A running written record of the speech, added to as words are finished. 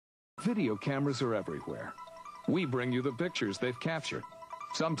Video cameras are everywhere. We bring you the pictures they've captured.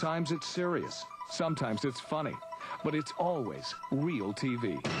 Sometimes it's serious, sometimes it's funny, but it's always real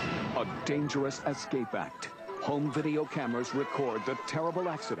TV. A dangerous escape act. Home video cameras record the terrible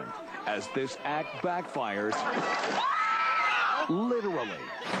accident as this act backfires. Literally.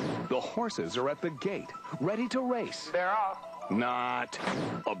 The horses are at the gate, ready to race. They're off. Not.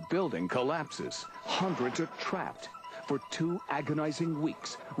 A building collapses. Hundreds are trapped. For 2 agonizing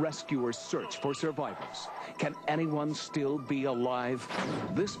weeks, rescuers search for survivors. Can anyone still be alive?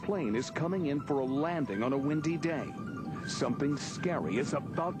 This plane is coming in for a landing on a windy day. Something scary is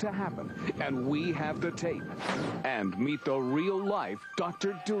about to happen, and we have the tape. And meet the real-life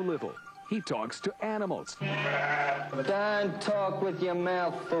Dr. Dolittle. He talks to animals. Don't talk with your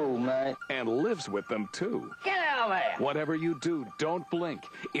mouth full, mate. And lives with them, too. Get out of there. Whatever you do, don't blink.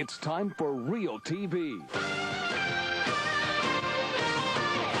 It's time for real TV.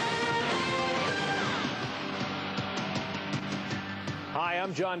 Hi,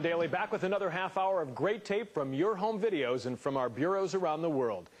 I'm John Daly, back with another half hour of great tape from your home videos and from our bureaus around the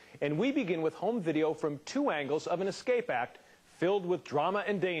world. And we begin with home video from 2 angles of an escape act filled with drama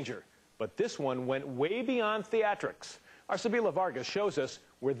and danger. But this one went way beyond theatrics. Our Sabila Vargas shows us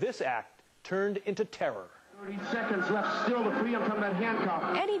where this act turned into terror. 30 seconds left still to free him from that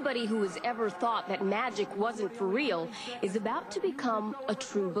handcuff. Anybody who has ever thought that magic wasn't for real is about to become a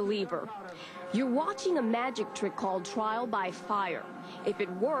true believer. You're watching a magic trick called Trial by Fire. If it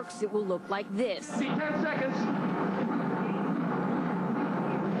works, it will look like this. 10 seconds.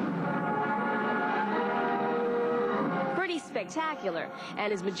 Pretty spectacular,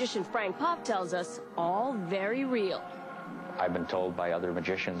 and as magician Frank Puff tells us, all very real. I've been told by other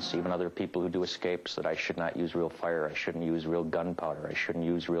magicians, even other people who do escapes, that I should not use real fire, I shouldn't use real gunpowder, I shouldn't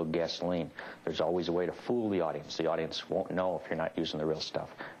use real gasoline. There's always a way to fool the audience. The audience won't know if you're not using the real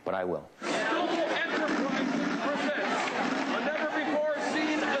stuff, but I will.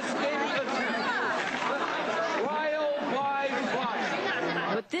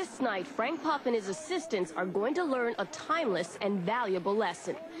 But this night, Frank Puff and his assistants are going to learn a timeless and valuable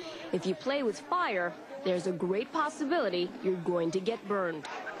lesson. If you play with fire, there's a great possibility you're going to get burned.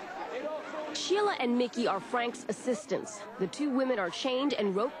 Sheila and Mickey are Frank's assistants. The 2 women are chained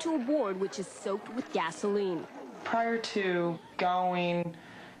and roped to a board which is soaked with gasoline. Prior to going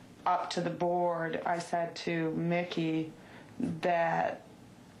up to the board, I said to Mickey that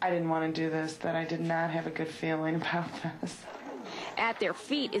I didn't want to do this, that I did not have a good feeling about this. At their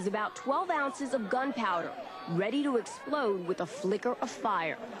feet is about 12 ounces of gunpowder, ready to explode with a flicker of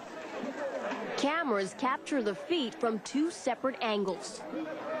fire. Cameras capture the feet from 2 separate angles.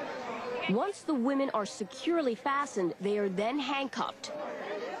 Once the women are securely fastened, they are then handcuffed.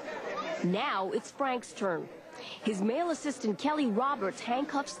 Now it's Frank's turn. His male assistant, Kelly Roberts,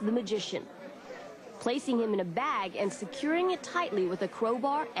 handcuffs the magician, placing him in a bag and securing it tightly with a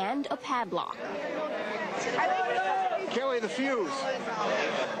crowbar and a padlock. Kelly, the fuse.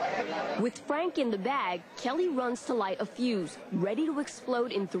 With Frank in the bag, Kelly runs to light a fuse, ready to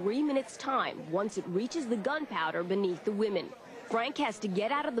explode in 3 minutes' time once it reaches the gunpowder beneath the women. Frank has to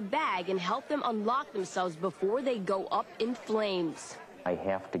get out of the bag and help them unlock themselves before they go up in flames. I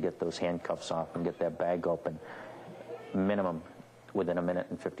have to get those handcuffs off and get that bag open, minimum within 1 minute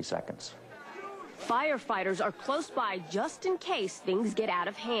and 50 seconds. Firefighters are close by just in case things get out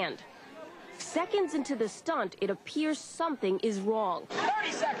of hand. Seconds into the stunt, it appears something is wrong.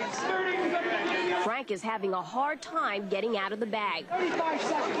 30 seconds. 30 seconds. Frank is having a hard time getting out of the bag. 35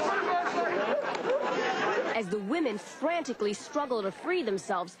 seconds. As the women frantically struggle to free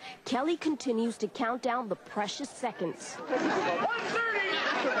themselves, Kelly continues to count down the precious seconds.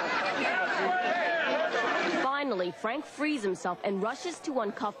 130. Finally, Frank frees himself and rushes to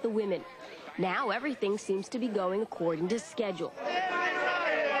uncuff the women. Now everything seems to be going according to schedule.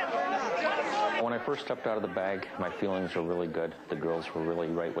 When I first stepped out of the bag, my feelings were really good. The girls were really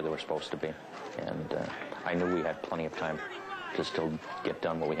right where they were supposed to be. And I knew we had plenty of time to still get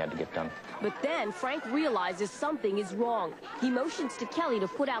done what we had to get done. But then Frank realizes something is wrong. He motions to Kelly to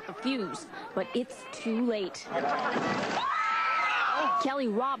put out the fuse, but it's too late. Kelly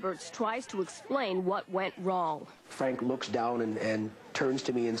Roberts tries to explain what went wrong. Frank looks down and turns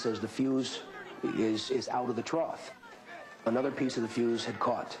to me and says the fuse is out of the trough. Another piece of the fuse had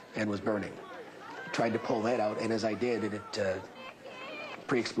caught and was burning. Tried to pull that out, and as I did, it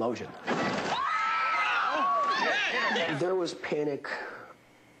pre-explosion. There was panic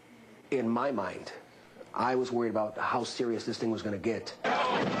in my mind. I was worried about how serious this thing was going to get. Oh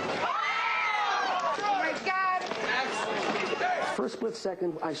my God! For a split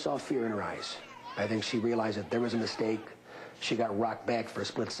second, I saw fear in her eyes. I think she realized that there was a mistake. She got rocked back for a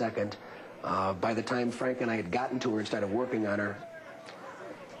split second. By the time Frank and I had gotten to her and started working on her,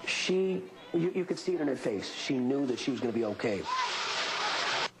 you could see it in her face. She knew that she was going to be okay.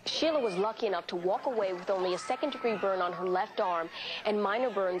 Sheila was lucky enough to walk away with only a second-degree burn on her left arm and minor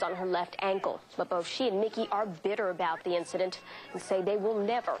burns on her left ankle. But both she and Mickey are bitter about the incident and say they will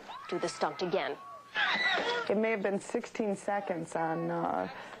never do the stunt again. It may have been 16 seconds on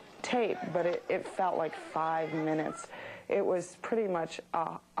tape, but it felt like 5 minutes. It was pretty much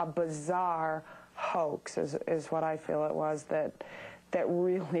a bizarre hoax, is what I feel it was, that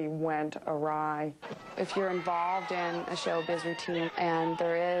really went awry. If you're involved in a showbiz routine and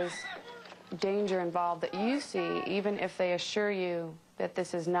there is danger involved that you see, even if they assure you that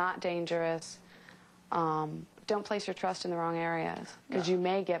this is not dangerous, don't place your trust in the wrong areas, because you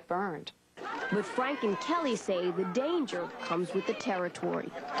may get burned. But Frank and Kelly say the danger comes with the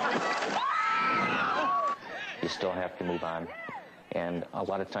territory. You still have to move on. And a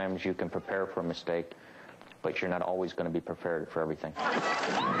lot of times you can prepare for a mistake, but you're not always going to be prepared for everything.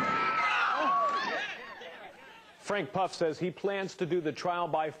 Frank Puff says he plans to do the trial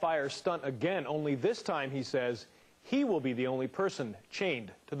by fire stunt again, only this time he says he will be the only person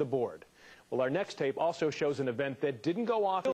chained to the board. Well, our next tape also shows an event that didn't go off